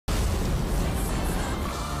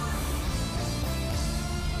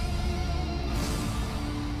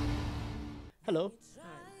Hello, Hi,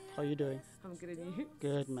 how you doing? I'm good at you.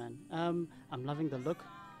 Good, man. I'm loving the look.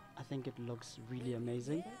 I think it looks really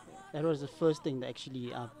amazing. Thank That was the first thing that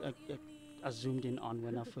actually I zoomed in on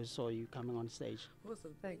when I first saw you coming on stage. you.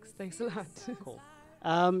 Awesome, thanks. Thanks a lot. Cool.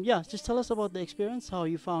 Yeah, just tell us about the experience, how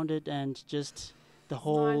you found it, and just the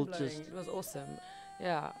whole Mind blowing. just. It was awesome.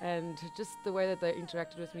 Yeah, and just the way that they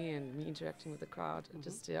interacted with me and me interacting with the crowd.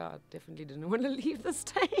 Just, yeah, definitely didn't want to leave the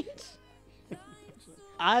stage.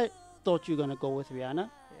 I thought you were gonna go with Rihanna.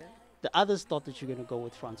 Yeah. The others thought that you were gonna go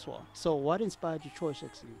with Francois. So what inspired your choice,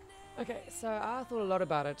 actually? Okay, so I thought a lot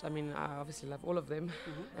about it. I mean, I obviously love all of them,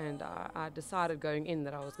 and I decided going in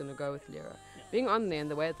that I was going to go with Lira. Being on there and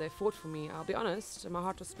the way that they fought for me, I'll be honest, my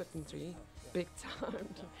heart was split in three, big time.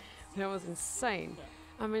 That was insane.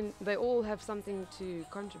 I mean, they all have something to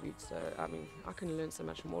contribute, so I mean, I can learn so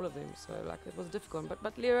much from all of them. So like, it was a difficult one,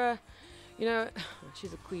 but Lira, you know,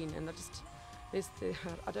 she's a queen, and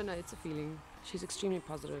I don't know, it's a feeling. She's extremely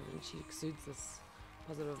positive, and she exudes this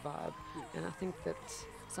positive vibe, and I think that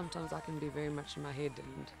sometimes I can be very much in my head,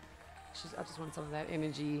 and I just want some of that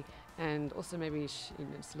energy, and also maybe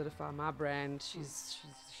solidify my brand. She's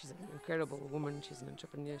an incredible woman. She's an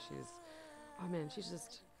entrepreneur. She's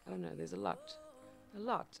just, I don't know. There's a lot,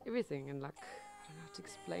 everything, and like I don't know how to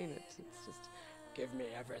explain it. It's just give me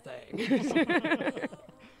everything.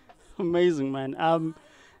 Amazing, man.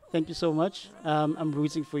 Thank you so much. I'm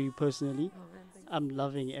rooting for you personally. Oh, man, thank you. I'm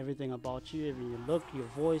loving everything about you, every your look, your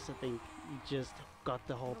voice. I think you just got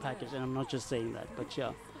the whole package, and I'm not just saying that, but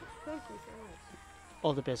yeah, Thank you so much.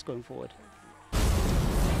 all the best going forward. Thanks.